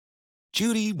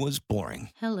Judy was boring.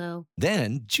 Hello.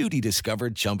 Then Judy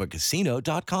discovered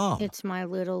ChumbaCasino.com. It's my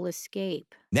little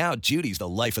escape. Now Judy's the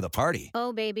life of the party.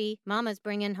 Oh, baby, mama's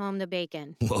bringing home the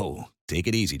bacon. Whoa, take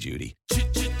it easy, Judy.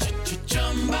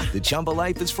 The Chumba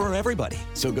life is for everybody.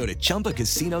 So go to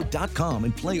ChumbaCasino.com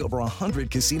and play over 100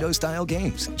 casino-style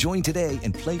games. Join today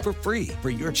and play for free for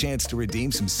your chance to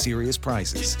redeem some serious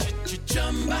prizes.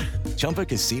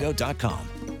 ChumbaCasino.com.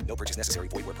 No purchase necessary.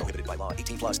 Void where prohibited by law.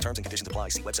 18 plus terms and conditions apply.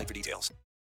 See website for details.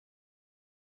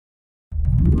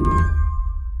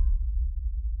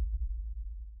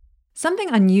 Something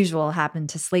unusual happened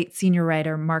to Slate senior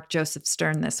writer Mark Joseph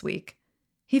Stern this week.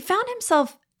 He found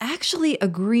himself actually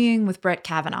agreeing with Brett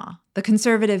Kavanaugh, the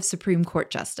conservative Supreme Court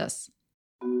justice.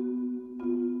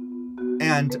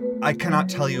 And I cannot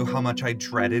tell you how much I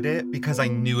dreaded it because I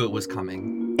knew it was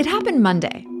coming. It happened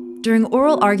Monday, during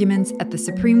oral arguments at the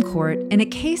Supreme Court in a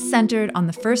case centered on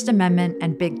the First Amendment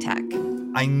and big tech.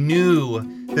 I knew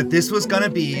that this was going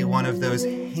to be one of those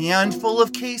handful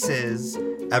of cases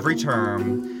every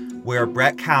term where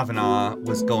Brett Kavanaugh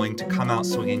was going to come out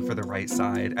swinging for the right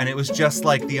side. And it was just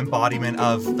like the embodiment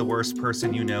of the worst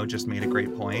person you know just made a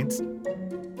great point.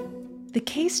 The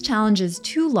case challenges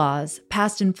two laws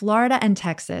passed in Florida and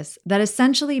Texas that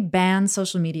essentially ban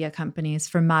social media companies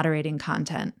from moderating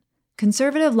content.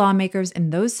 Conservative lawmakers in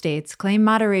those states claim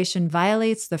moderation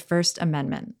violates the First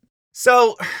Amendment.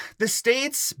 So the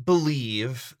states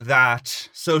believe that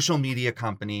social media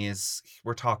companies,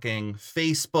 we're talking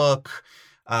Facebook,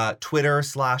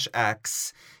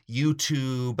 Twitter/X,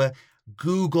 YouTube,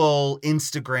 Google,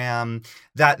 Instagram,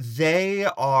 that they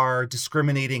are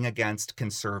discriminating against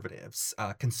conservatives,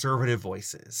 conservative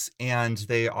voices, and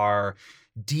they are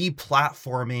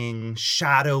deplatforming,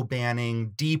 shadow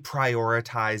banning,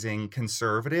 deprioritizing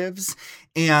conservatives,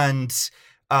 and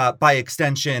by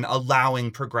extension, allowing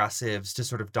progressives to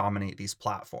sort of dominate these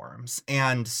platforms.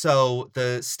 And so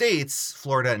the states,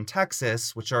 Florida and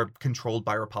Texas, which are controlled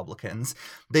by Republicans,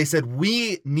 they said,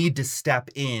 we need to step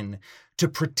in to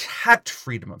protect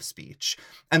freedom of speech.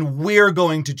 And we're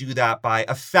going to do that by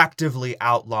effectively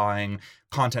outlawing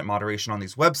content moderation on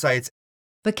these websites.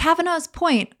 But Kavanaugh's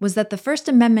point was that the First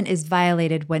Amendment is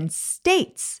violated when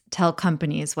states tell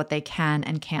companies what they can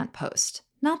and can't post,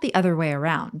 not the other way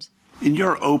around. In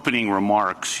your opening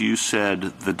remarks, you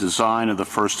said the design of the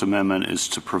First Amendment is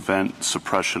to prevent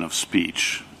suppression of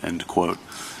speech, end quote.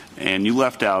 And you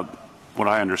left out what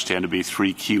I understand to be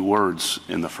three key words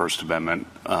in the First Amendment,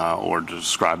 or to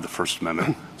describe the First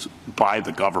Amendment, by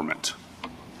the government.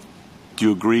 Do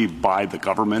you agree by the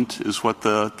government is what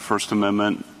the First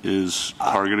Amendment is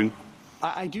targeting?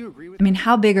 I do agree with I mean,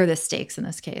 how big are the stakes in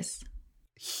this case?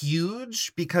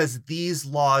 Huge, because these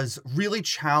laws really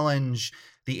challenge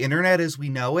the internet as we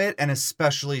know it, and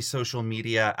especially social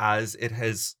media as it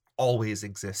has always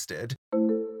existed.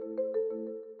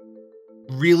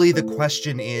 Really, the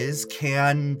question is,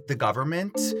 can the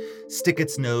government stick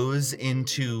its nose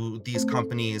into these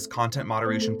companies' content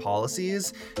moderation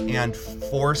policies and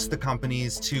force the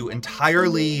companies to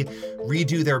entirely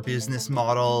redo their business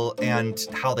model and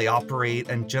how they operate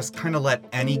and just kind of let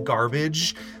any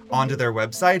garbage onto their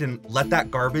website and let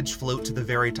that garbage float to the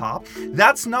very top?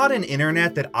 That's not an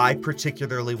internet that I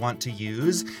particularly want to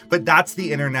use, but that's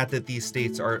the internet that these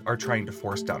states are trying to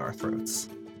force down our throats.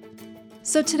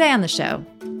 So today on the show,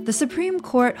 the Supreme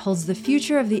Court holds the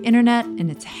future of the internet in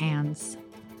its hands.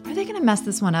 Are they going to mess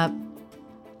this one up?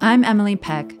 I'm Emily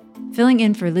Peck, filling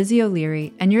in for Lizzie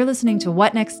O'Leary, and you're listening to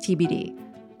What Next TBD,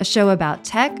 a show about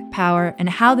tech, power, and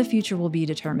how the future will be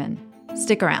determined.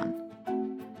 Stick around.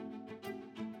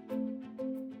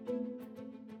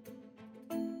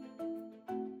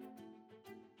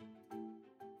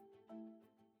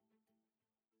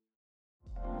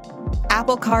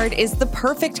 Apple Card is the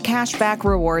perfect cashback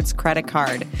rewards credit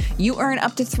card. You earn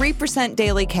up to 3%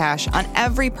 daily cash on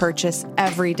every purchase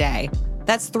every day.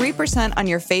 That's 3% on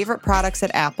your favorite products at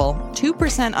Apple,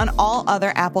 2% on all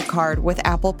other Apple Card with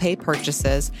Apple Pay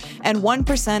purchases, and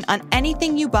 1% on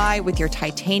anything you buy with your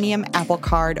titanium Apple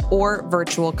Card or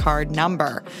virtual card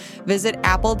number. Visit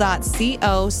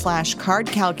apple.co/card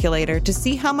calculator to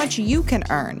see how much you can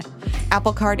earn.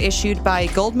 Apple Card issued by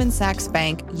Goldman Sachs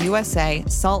Bank, USA,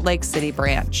 Salt Lake City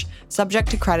branch. Subject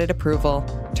to credit approval.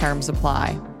 Terms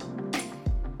apply.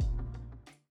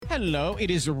 Hello, it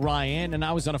is Ryan, and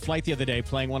I was on a flight the other day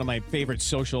playing one of my favorite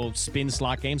social spin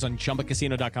slot games on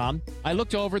ChumbaCasino.com. I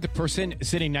looked over at the person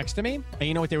sitting next to me, and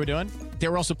you know what they were doing? They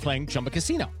were also playing Chumba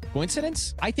Casino.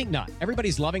 Coincidence? I think not.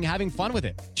 Everybody's loving having fun with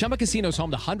it. Chumba Casino is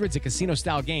home to hundreds of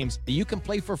casino-style games that you can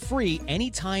play for free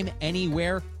anytime,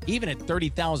 anywhere, even at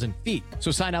 30,000 feet.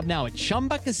 So sign up now at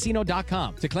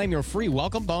ChumbaCasino.com to claim your free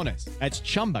welcome bonus. That's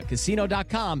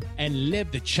ChumbaCasino.com and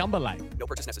live the Chumba life. No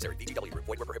purchase necessary. VGW Group.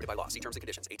 Void where prohibited by law. See terms and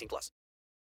conditions. 18+.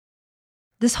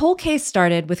 This whole case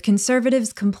started with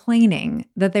conservatives complaining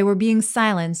that they were being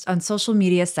silenced on social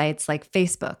media sites like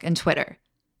Facebook and Twitter,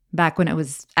 back when it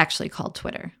was actually called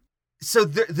Twitter. So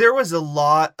there was a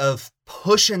lot of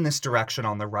push in this direction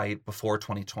on the right before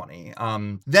 2020.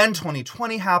 Then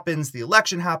 2020 happens, the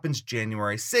election happens,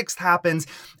 January 6th happens,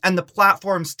 and the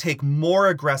platforms take more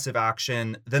aggressive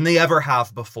action than they ever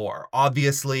have before.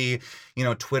 Obviously,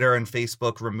 Twitter and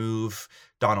Facebook remove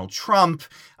Donald Trump.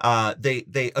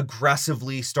 They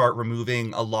aggressively start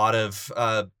removing a lot of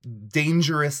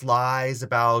dangerous lies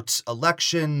about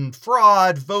election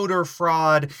fraud, voter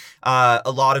fraud,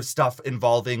 a lot of stuff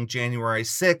involving January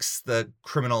 6th, the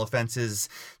criminal offenses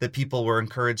that people were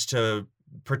encouraged to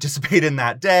participate in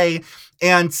that day.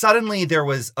 And suddenly there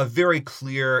was a very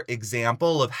clear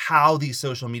example of how these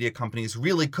social media companies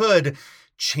really could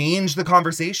change the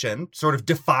conversation, sort of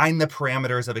define the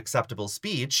parameters of acceptable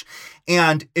speech.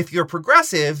 And if you're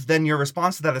progressive, then your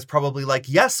response to that is probably like,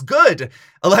 yes, good.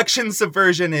 Election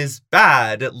subversion is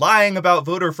bad. Lying about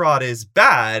voter fraud is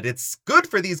bad. It's good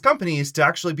for these companies to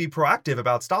actually be proactive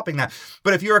about stopping that.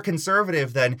 But if you're a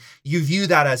conservative, then you view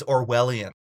that as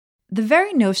Orwellian. The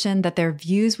very notion that their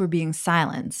views were being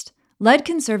silenced led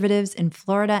conservatives in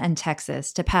Florida and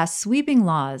Texas to pass sweeping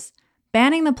laws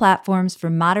banning the platforms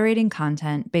from moderating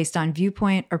content based on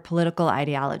viewpoint or political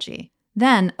ideology.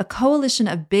 Then, a coalition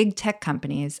of big tech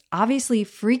companies, obviously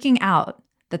freaking out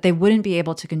that they wouldn't be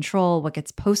able to control what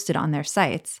gets posted on their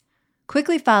sites,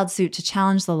 quickly filed suit to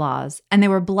challenge the laws, and they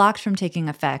were blocked from taking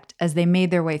effect as they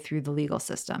made their way through the legal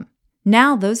system.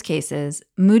 Now those cases,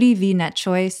 Moody v.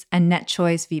 NetChoice and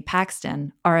NetChoice v.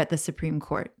 Paxton, are at the Supreme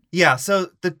Court. Yeah, so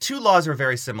the two laws are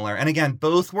very similar. And again,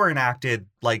 both were enacted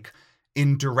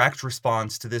in direct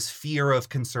response to this fear of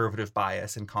conservative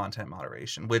bias in content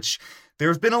moderation, which there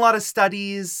have been a lot of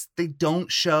studies. They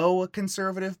don't show a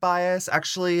conservative bias.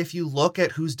 Actually, if you look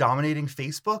at who's dominating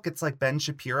Facebook, it's like Ben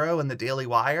Shapiro and the Daily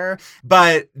Wire.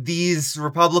 But these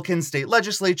Republican state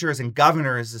legislatures and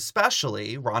governors,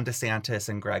 especially Ron DeSantis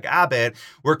and Greg Abbott,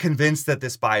 were convinced that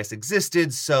this bias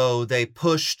existed. So they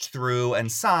pushed through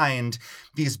and signed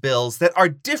these bills that are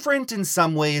different in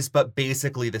some ways, but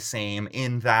basically the same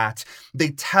in that they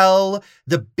tell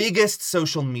the biggest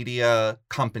social media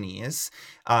companies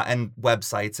and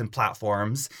websites and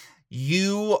platforms,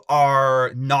 you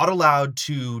are not allowed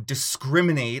to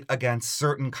discriminate against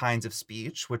certain kinds of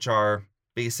speech, which are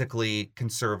basically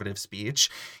conservative speech.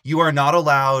 You are not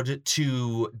allowed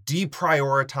to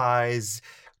deprioritize,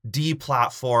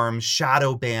 deplatform,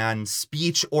 shadow ban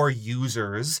speech or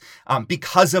users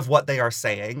because of what they are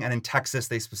saying. And in Texas,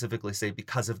 they specifically say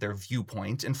because of their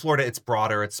viewpoint. In Florida, it's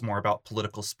broader. It's more about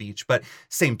political speech, but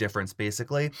same difference,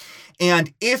 basically.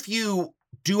 And if you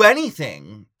do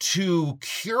anything to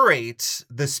curate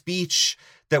the speech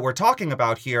that we're talking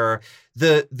about here,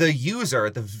 the user,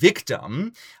 the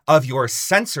victim of your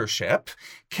censorship,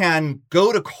 can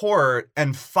go to court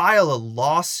and file a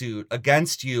lawsuit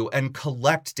against you and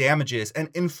collect damages. And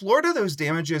in Florida, those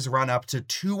damages run up to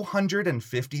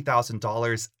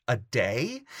 $250,000 a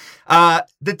day.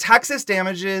 The Texas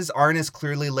damages aren't as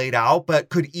clearly laid out, but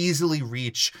could easily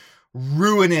reach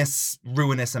ruinous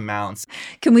amounts.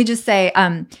 Can we just say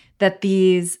that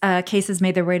these cases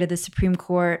made their way to the Supreme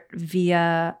Court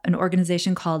via an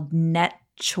organization called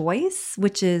NetChoice,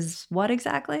 which is what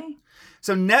exactly?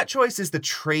 So NetChoice is the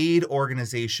trade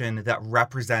organization that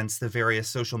represents the various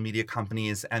social media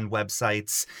companies and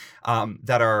websites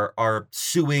that are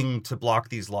suing to block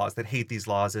these laws, that hate these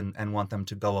laws and want them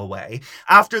to go away.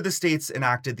 After the states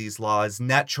enacted these laws,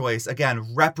 NetChoice, again,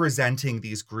 representing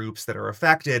these groups that are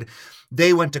affected,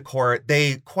 they went to court.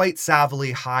 They quite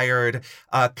savvily hired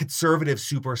a conservative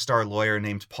superstar lawyer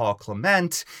named Paul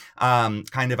Clement,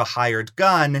 kind of a hired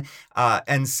gun,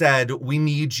 and said, we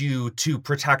need you to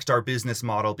protect our business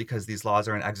model because these laws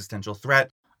are an existential threat.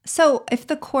 So if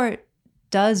the court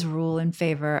does rule in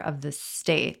favor of the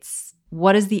states,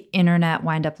 what does the internet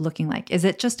wind up looking like? Is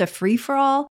it just a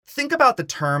free-for-all? Think about the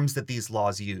terms that these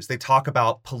laws use. They talk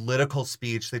about political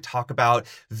speech. They talk about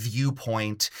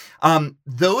viewpoint.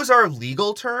 Those are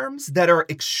legal terms that are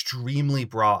extremely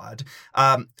broad.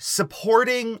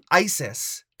 Supporting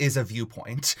ISIS is a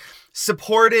viewpoint.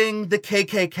 Supporting the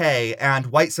KKK and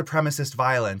white supremacist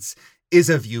violence is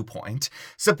a viewpoint,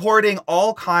 supporting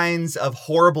all kinds of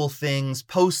horrible things,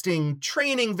 posting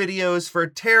training videos for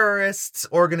terrorists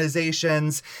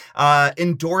organizations,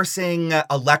 endorsing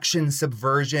election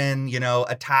subversion,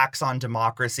 attacks on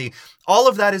democracy. All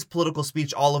of that is political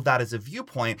speech. All of that is a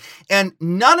viewpoint. And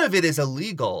none of it is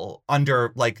illegal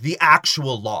under like the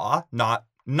actual law, not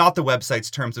the website's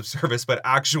terms of service, but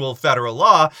actual federal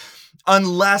law,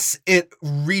 unless it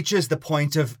reaches the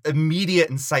point of immediate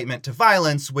incitement to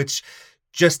violence, which,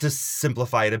 just to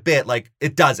simplify it a bit, like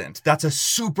it doesn't. That's a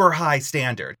super high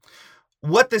standard.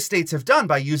 What the states have done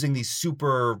by using these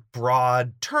super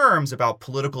broad terms about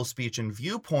political speech and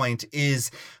viewpoint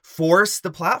is force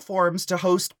the platforms to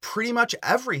host pretty much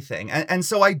everything. And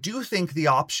so I do think the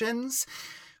options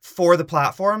for the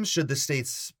platforms, should the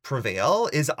states prevail,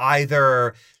 is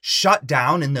either shut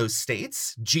down in those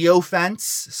states, geofence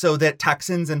so that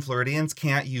Texans and Floridians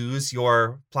can't use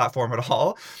your platform at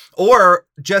all, or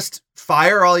just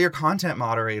fire all your content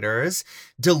moderators,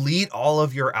 delete all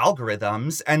of your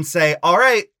algorithms, and say, all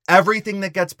right, everything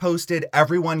that gets posted,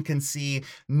 everyone can see.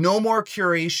 No more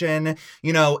curation.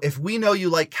 If we know you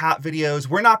like cat videos,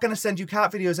 we're not going to send you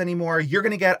cat videos anymore. You're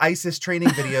going to get ISIS training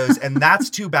videos. And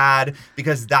that's too bad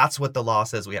because that's what the law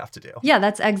says we have to do. Yeah,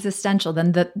 that's existential.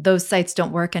 Then those sites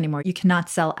don't work anymore. You cannot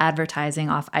sell advertising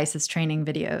off ISIS training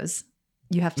videos.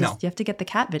 You have to get the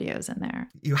cat videos in there.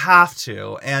 You have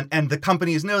to. And the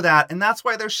companies know that. And that's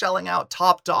why they're shelling out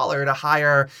top dollar to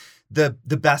hire the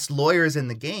best lawyers in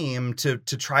the game to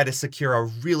try to secure a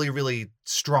really, really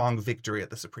strong victory at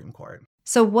the Supreme Court.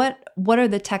 So what are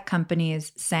the tech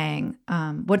companies saying?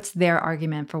 What's their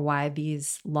argument for why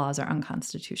these laws are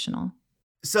unconstitutional?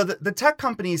 So the tech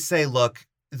companies say, look,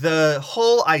 the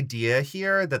whole idea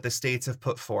here that the states have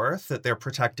put forth, that they're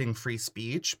protecting free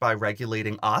speech by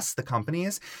regulating us, the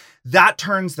companies, that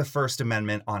turns the First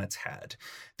Amendment on its head.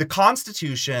 The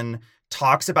Constitution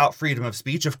talks about freedom of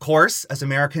speech. Of course, as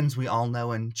Americans, we all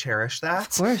know and cherish that.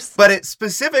 Of course. But it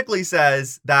specifically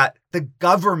says that the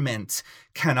government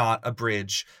cannot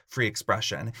abridge free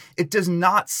expression. It does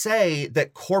not say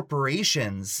that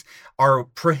corporations are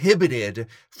prohibited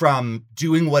from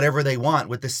doing whatever they want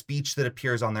with the speech that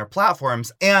appears on their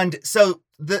platforms. And so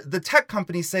the tech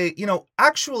companies say,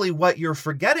 actually what you're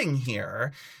forgetting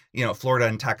here, Florida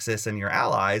and Texas and your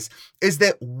allies, is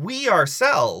that we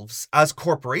ourselves as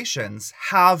corporations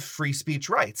have free speech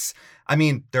rights. I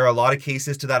mean, there are a lot of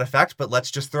cases to that effect, but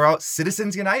let's just throw out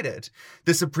Citizens United.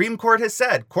 The Supreme Court has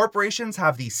said corporations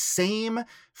have the same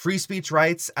free speech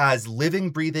rights as living,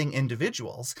 breathing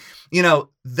individuals.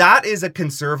 That is a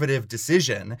conservative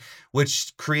decision,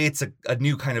 which creates a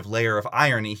new kind of layer of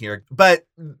irony here. But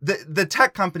the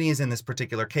tech companies in this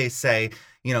particular case say,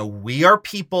 we are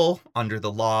people under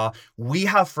the law. We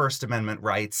have First Amendment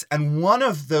rights. And one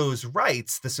of those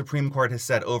rights, the Supreme Court has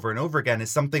said over and over again, is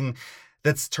something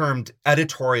that's termed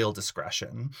editorial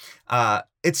discretion.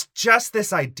 It's just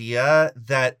this idea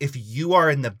that if you are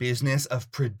in the business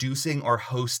of producing or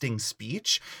hosting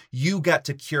speech, you get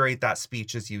to curate that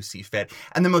speech as you see fit.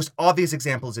 And the most obvious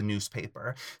example is a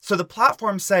newspaper. So the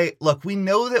platforms say, look, we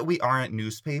know that we aren't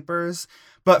newspapers,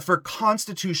 but for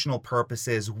constitutional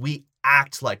purposes, we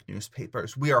act like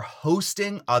newspapers. We are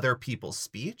hosting other people's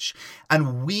speech,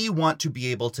 and we want to be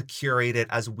able to curate it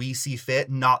as we see fit,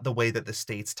 not the way that the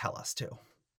states tell us to.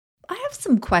 I have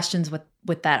some questions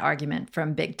with that argument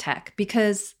from big tech,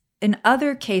 because in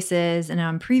other cases and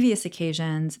on previous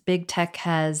occasions, big tech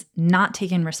has not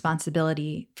taken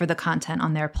responsibility for the content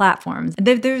on their platforms.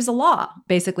 There's a law,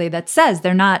 basically, that says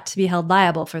they're not to be held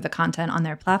liable for the content on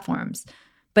their platforms.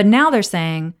 But now they're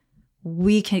saying,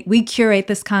 we curate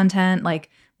this content, like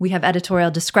we have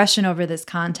editorial discretion over this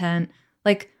content.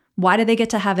 Like, why do they get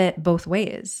to have it both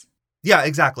ways? Yeah,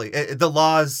 exactly. The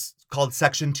law is called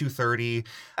Section 230.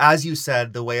 As you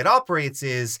said, the way it operates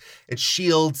is it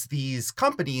shields these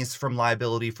companies from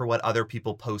liability for what other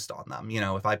people post on them.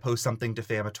 If I post something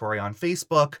defamatory on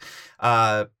Facebook,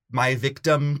 my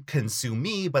victim can sue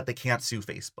me, but they can't sue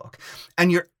Facebook.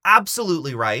 And you're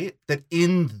absolutely right that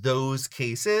in those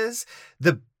cases,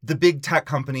 the big tech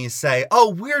companies say, oh,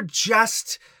 we're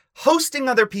just hosting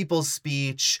other people's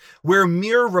speech. We're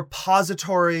mere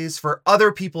repositories for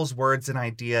other people's words and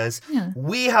ideas. Yeah.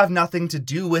 We have nothing to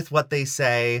do with what they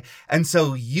say. And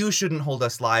so you shouldn't hold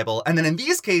us liable. And then in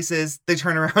these cases, they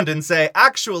turn around and say,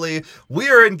 actually,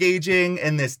 we're engaging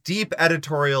in this deep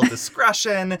editorial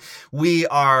discretion. We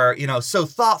are, so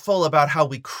thoughtful about how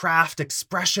we craft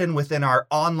expression within our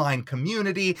online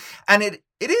community. And it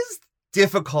is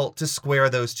difficult to square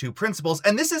those two principles.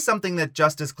 And this is something that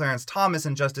Justice Clarence Thomas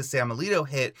and Justice Sam Alito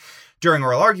hit during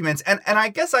oral arguments. And I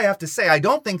guess I have to say, I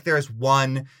don't think there's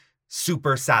one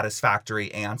super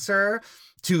satisfactory answer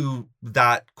to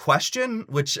that question,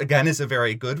 which again is a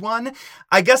very good one.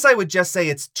 I guess I would just say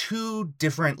it's two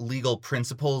different legal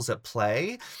principles at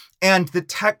play. And the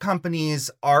tech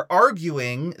companies are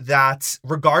arguing that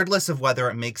regardless of whether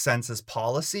it makes sense as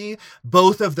policy,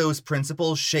 both of those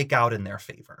principles shake out in their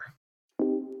favor.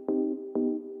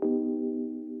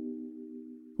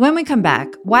 When we come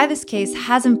back, why this case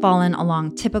hasn't fallen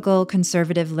along typical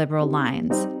conservative liberal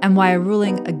lines, and why a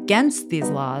ruling against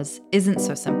these laws isn't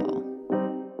so simple.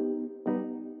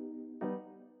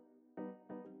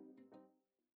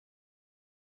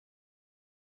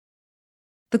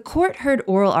 The court heard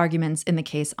oral arguments in the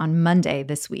case on Monday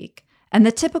this week, and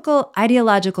the typical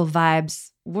ideological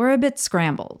vibes were a bit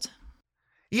scrambled.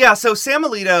 Yeah, so Sam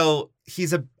Alito,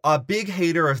 he's a big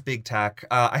hater of big tech.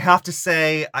 I have to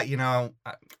say, I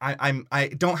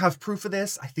don't have proof of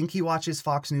this. I think he watches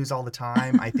Fox News all the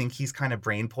time. I think he's kind of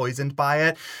brain poisoned by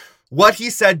it. What he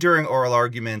said during oral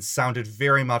arguments sounded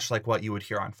very much like what you would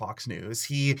hear on Fox News.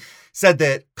 He said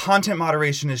that content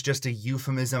moderation is just a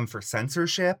euphemism for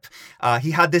censorship.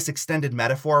 He had this extended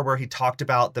metaphor where he talked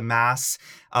about the mass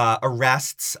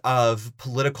arrests of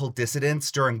political dissidents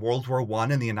during World War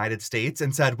I in the United States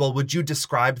and said, well, would you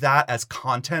describe that as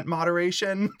content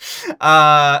moderation?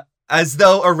 As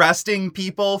though arresting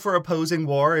people for opposing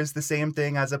war is the same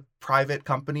thing as a private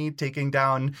company taking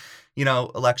down,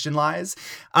 election lies.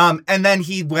 And then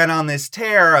he went on this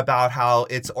tear about how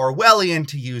it's Orwellian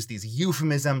to use these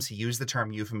euphemisms. He used the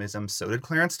term euphemism. So did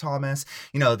Clarence Thomas.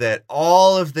 That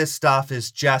all of this stuff is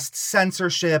just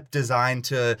censorship designed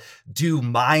to do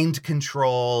mind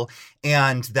control,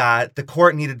 and that the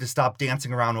court needed to stop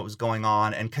dancing around what was going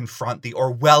on and confront the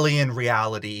Orwellian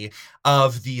reality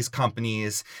of these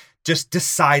companies just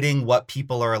deciding what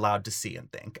people are allowed to see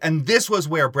and think. And this was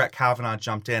where Brett Kavanaugh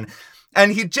jumped in.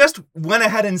 And he just went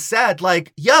ahead and said,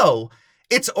 yo,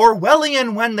 it's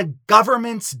Orwellian when the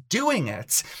government's doing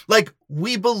it.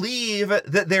 We believe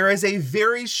that there is a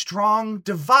very strong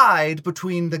divide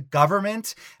between the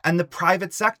government and the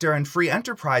private sector and free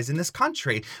enterprise in this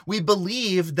country. We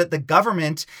believe that the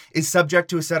government is subject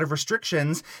to a set of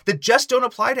restrictions that just don't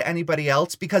apply to anybody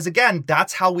else because, again,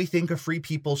 that's how we think a free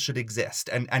people should exist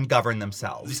and govern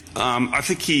themselves. I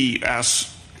think he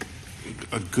asked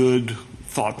a good,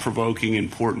 thought-provoking,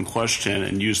 important question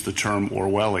and used the term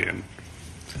Orwellian.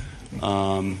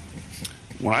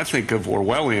 When I think of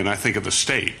Orwellian, I think of the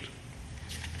state,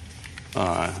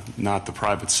 not the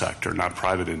private sector, not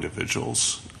private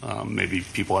individuals. Maybe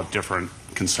people have different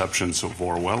conceptions of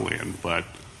Orwellian, but...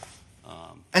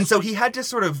 And so he had to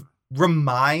sort of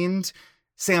remind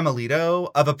Sam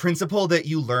Alito of a principle that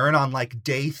you learn on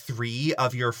day 3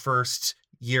 of your first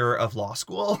year of law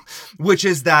school, which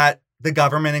is that the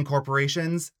government and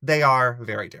corporations, they are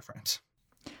very different.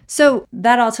 So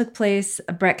that all took place,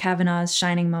 Brett Kavanaugh's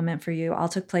shining moment for you, all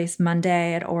took place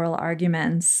Monday at oral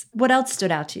arguments. What else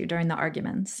stood out to you during the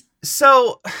arguments?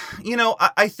 So,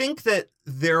 I think that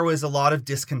there was a lot of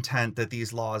discontent that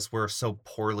these laws were so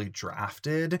poorly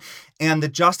drafted, and the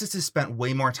justices spent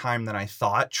way more time than I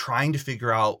thought trying to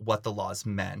figure out what the laws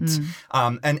meant.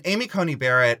 And Amy Coney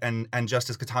Barrett and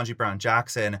Justice Ketanji Brown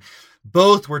Jackson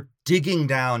both were digging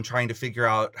down trying to figure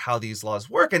out how these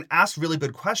laws work and asked really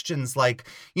good questions like,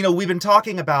 we've been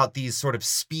talking about these sort of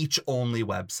speech-only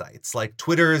websites, like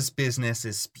Twitter's business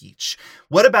is speech.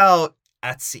 What about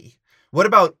Etsy? What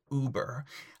about Uber?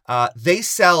 They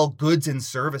sell goods and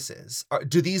services.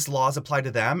 Do these laws apply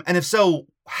to them? And if so,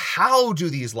 how do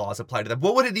these laws apply to them?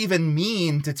 What would it even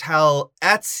mean to tell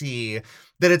Etsy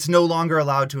that it's no longer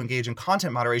allowed to engage in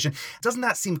content moderation? Doesn't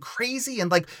that seem crazy?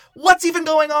 And what's even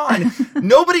going on?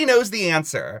 Nobody knows the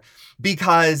answer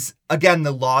because, again,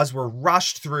 the laws were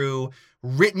rushed through,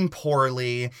 written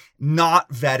poorly, not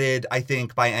vetted, I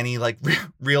think, by any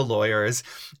real lawyers.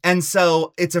 And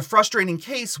so it's a frustrating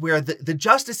case where the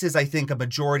justices, I think a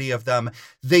majority of them,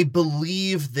 they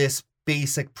believe this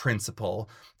basic principle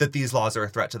that these laws are a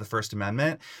threat to the First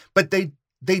Amendment, but they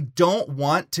don't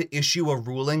want to issue a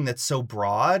ruling that's so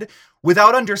broad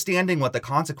without understanding what the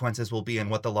consequences will be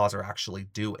and what the laws are actually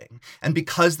doing. And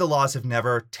because the laws have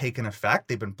never taken effect,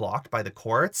 they've been blocked by the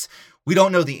courts, we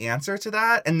don't know the answer to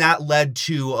that. And that led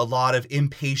to a lot of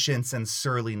impatience and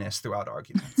surliness throughout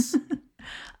arguments.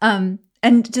 And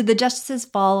did the justices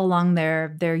fall along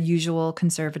their usual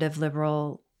conservative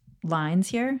liberal lines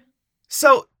here?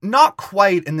 So not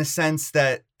quite in the sense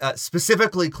that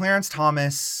specifically Clarence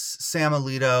Thomas, Sam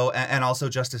Alito, and also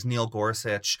Justice Neil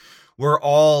Gorsuch were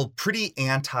all pretty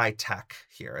anti-tech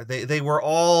here. They were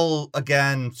all,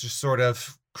 again, just sort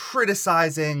of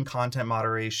criticizing content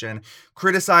moderation,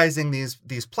 criticizing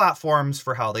these platforms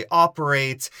for how they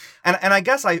operate. And I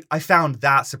guess I found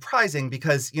that surprising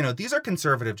because, these are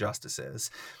conservative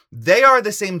justices. They are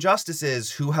the same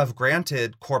justices who have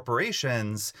granted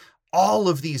corporations all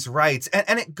of these rights.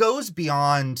 And it goes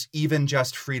beyond even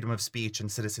just freedom of speech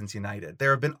and Citizens United.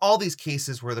 There have been all these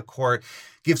cases where the court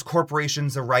gives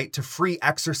corporations a right to free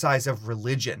exercise of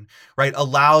religion, right?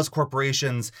 Allows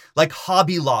corporations like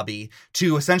Hobby Lobby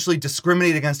to essentially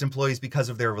discriminate against employees because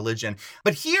of their religion.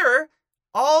 But here,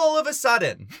 all of a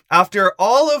sudden, after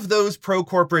all of those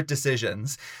pro-corporate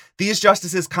decisions, these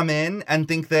justices come in and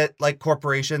think that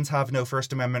corporations have no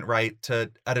First Amendment right to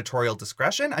editorial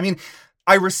discretion. I mean,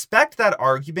 I respect that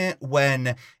argument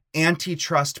when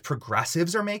antitrust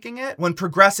progressives are making it, when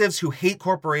progressives who hate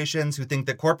corporations, who think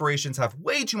that corporations have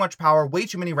way too much power, way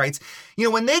too many rights,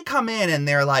 when they come in and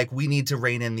they're like, we need to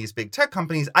rein in these big tech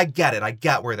companies, I get it. I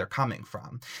get where they're coming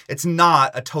from. It's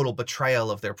not a total betrayal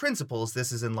of their principles.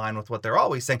 This is in line with what they're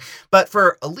always saying. But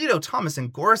for Alito, Thomas,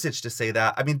 and Gorsuch to say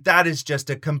that, I mean, that is just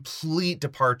a complete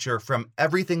departure from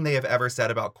everything they have ever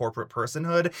said about corporate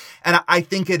personhood. And I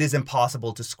think it is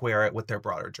impossible to square it with their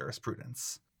broader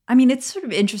jurisprudence. I mean, it's sort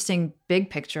of interesting big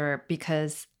picture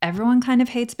because everyone kind of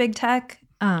hates big tech,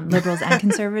 liberals and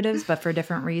conservatives, but for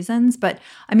different reasons. But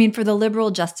I mean, for the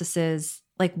liberal justices,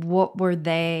 what were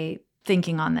they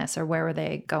thinking on this, or where were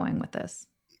they going with this?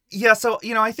 Yeah, so,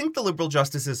 I think the liberal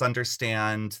justices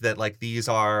understand that these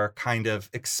are kind of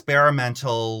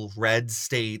experimental red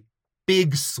state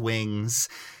big swings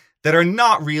that are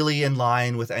not really in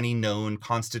line with any known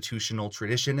constitutional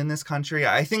tradition in this country.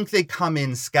 I think they come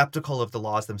in skeptical of the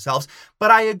laws themselves,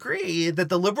 but I agree that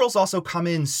the liberals also come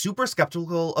in super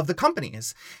skeptical of the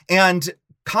companies and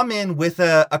come in with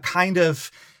a kind of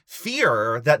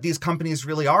fear that these companies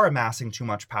really are amassing too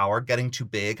much power, getting too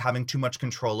big, having too much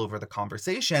control over the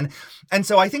conversation. And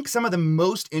so I think some of the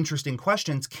most interesting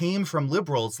questions came from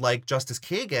liberals like Justice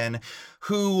Kagan,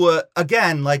 who,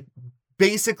 again,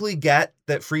 basically get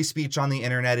that free speech on the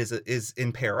internet is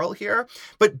in peril here,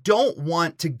 but don't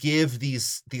want to give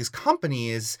these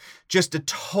companies just a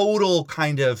total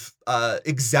kind of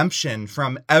exemption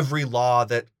from every law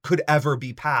that could ever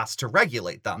be passed to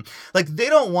regulate them. They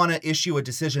don't want to issue a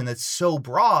decision that's so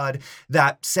broad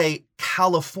that, say,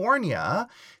 California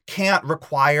can't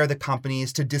require the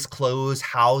companies to disclose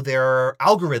how their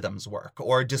algorithms work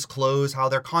or disclose how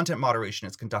their content moderation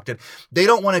is conducted. They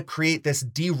don't want to create this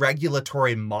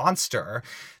deregulatory monster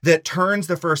that turns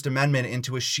the First Amendment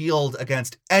into a shield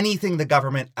against anything the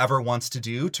government ever wants to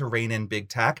do to rein in big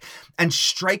tech. And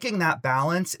striking that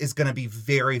balance is going to be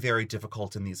very, very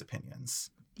difficult in these opinions.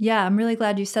 Yeah, I'm really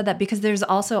glad you said that because there's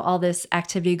also all this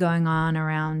activity going on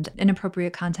around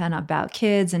inappropriate content about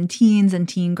kids and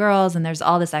teen girls. And there's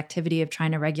all this activity of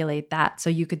trying to regulate that. So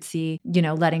you could see,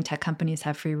 letting tech companies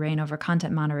have free reign over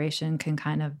content moderation can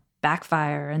kind of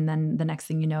backfire. And then the next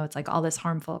thing you know, it's all this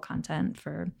harmful content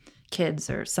for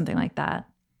kids or something like that.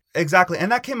 Exactly.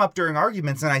 And that came up during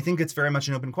arguments. And I think it's very much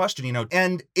an open question,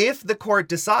 And if the court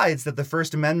decides that the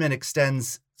First Amendment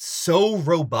extends so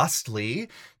robustly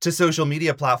to social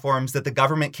media platforms that the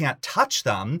government can't touch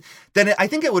them, then I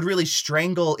think it would really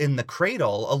strangle in the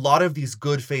cradle a lot of these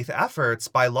good faith efforts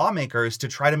by lawmakers to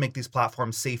try to make these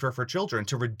platforms safer for children,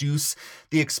 to reduce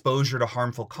the exposure to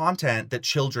harmful content that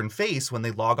children face when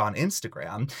they log on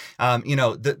Instagram.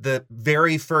 The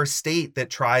very first state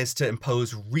that tries to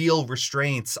impose real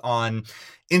restraints on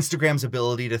Instagram's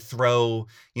ability to throw,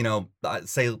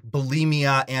 say,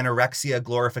 bulimia, anorexia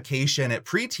glorification at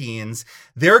preteens,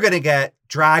 they're going to get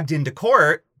dragged into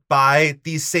court by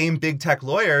these same big tech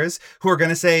lawyers who are going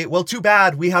to say, well, too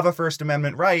bad, we have a First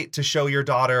Amendment right to show your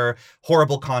daughter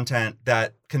horrible content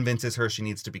that convinces her she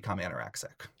needs to become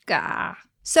anorexic. Gah.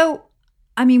 So,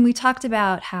 I mean, we talked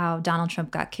about how Donald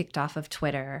Trump got kicked off of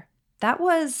Twitter. That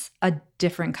was a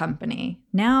different company.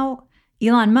 Now,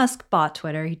 Elon Musk bought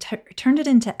Twitter. He turned it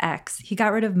into X. He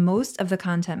got rid of most of the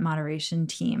content moderation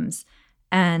teams.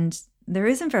 And there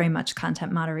isn't very much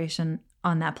content moderation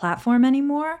on that platform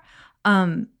anymore.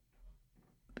 But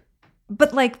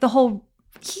the whole,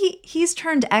 he's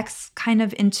turned X kind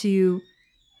of into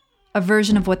a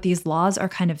version of what these laws are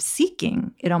kind of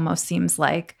seeking, it almost seems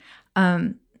like. It's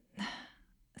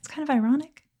kind of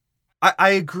ironic. I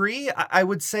agree. I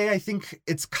would say I think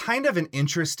it's kind of an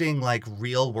interesting,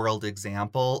 real world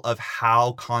example of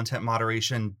how content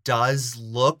moderation does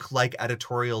look like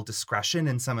editorial discretion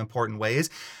in some important ways.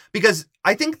 Because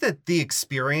I think that the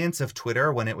experience of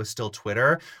Twitter when it was still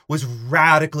Twitter was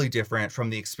radically different from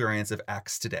the experience of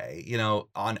X today. You know,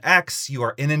 on X, you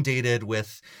are inundated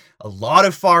with a lot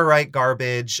of far-right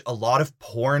garbage, a lot of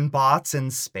porn bots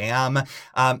and spam,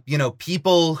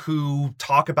 people who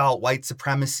talk about white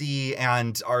supremacy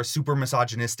and are super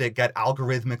misogynistic get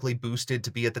algorithmically boosted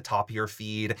to be at the top of your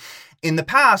feed. In the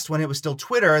past, when it was still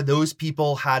Twitter, those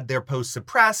people had their posts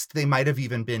suppressed. They might have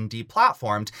even been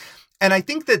deplatformed. And I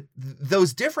think that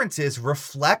those differences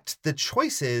reflect the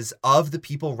choices of the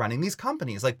people running these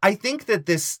companies. Like, I think that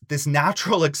this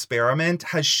natural experiment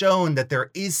has shown that there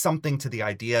is something to the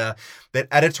idea that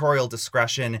editorial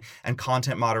discretion and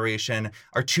content moderation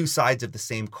are two sides of the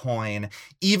same coin,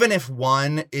 even if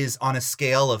one is on a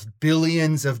scale of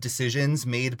billions of decisions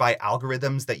made by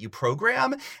algorithms that you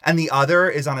program, and the other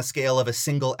is on a scale of a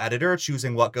single editor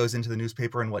choosing what goes into the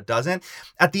newspaper and what doesn't.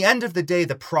 At the end of the day,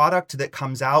 the product that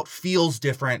comes out feels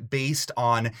different based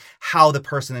on how the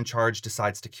person in charge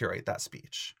decides to curate that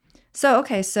speech.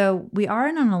 So we are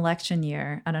in an election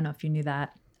year. I don't know if you knew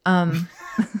that. And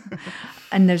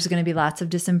there's going to be lots of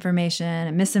disinformation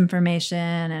and misinformation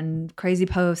and crazy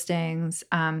postings.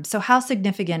 So how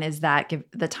significant is that,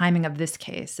 the timing of this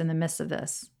case in the midst of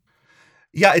this?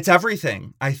 Yeah, it's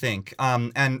everything, I think.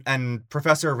 And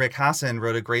Professor Rick Hasson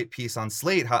wrote a great piece on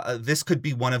Slate. How, this could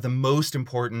be one of the most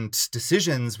important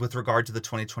decisions with regard to the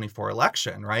 2024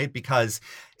 election, right? Because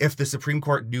if the Supreme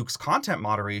Court nukes content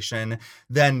moderation,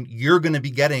 then you're going to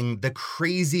be getting the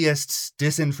craziest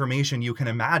disinformation you can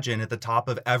imagine at the top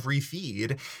of every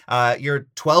feed. Your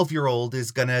 12-year-old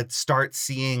is going to start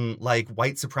seeing like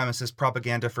white supremacist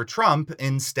propaganda for Trump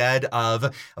instead of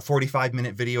a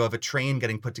 45-minute video of a train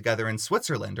getting put together in Switzerland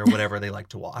or whatever they like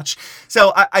to watch.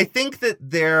 So I think that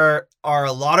there are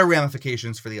a lot of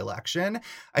ramifications for the election.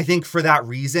 I think for that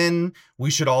reason,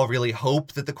 we should all really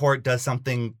hope that the court does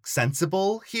something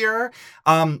sensible here.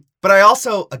 But I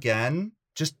also, again,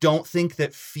 just don't think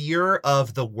that fear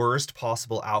of the worst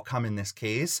possible outcome in this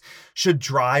case should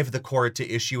drive the court to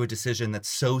issue a decision that's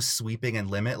so sweeping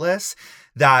and limitless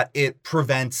that it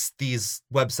prevents these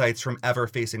websites from ever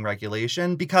facing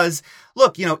regulation. Because,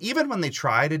 look, even when they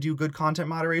try to do good content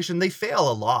moderation, they fail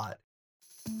a lot.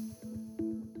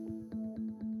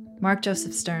 Mark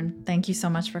Joseph Stern, thank you so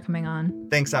much for coming on.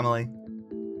 Thanks, Emily.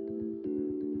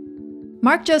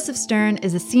 Mark Joseph Stern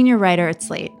is a senior writer at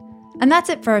Slate. And that's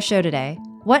it for our show today.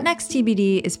 What Next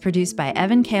TBD is produced by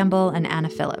Evan Campbell and Anna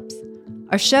Phillips.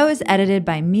 Our show is edited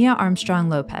by Mia Armstrong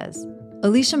Lopez.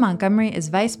 Alicia Montgomery is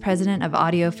Vice President of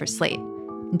Audio for Slate.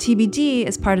 And TBD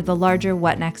is part of the larger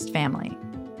What Next family.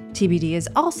 TBD is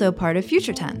also part of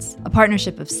Future Tense, a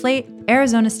partnership of Slate,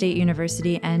 Arizona State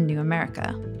University, and New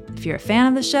America. If you're a fan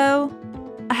of the show,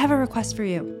 I have a request for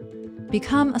you.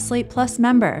 Become a Slate Plus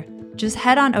member. Just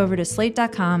head on over to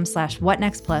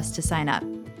slate.com/whatnextplus to sign up.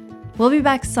 We'll be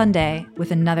back Sunday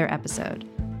with another episode.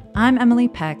 I'm Emily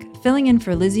Peck, filling in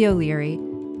for Lizzie O'Leary,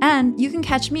 and you can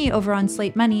catch me over on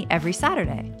Slate Money every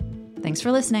Saturday. Thanks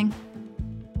for listening.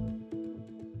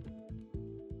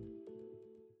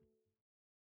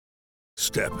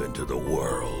 Step into the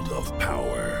world of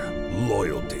power,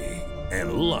 loyalty,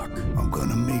 and luck. I'm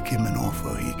gonna make him an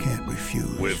offer he can't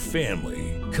refuse. With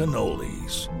family,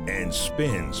 cannolis, and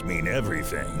spins mean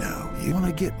everything. Now, you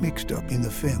wanna get mixed up in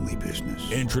the family business.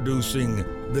 Introducing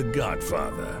The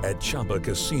Godfather at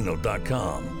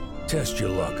ChumbaCasino.com. Test your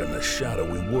luck in the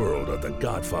shadowy world of The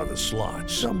Godfather slot.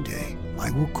 Someday,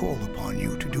 I will call upon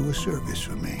you to do a service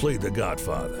for me. Play The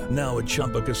Godfather, now at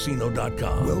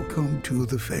ChumbaCasino.com. Welcome to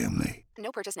the family.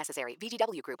 No purchase necessary.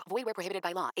 VGW Group. Void where prohibited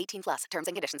by law. 18+. Terms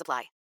and conditions apply.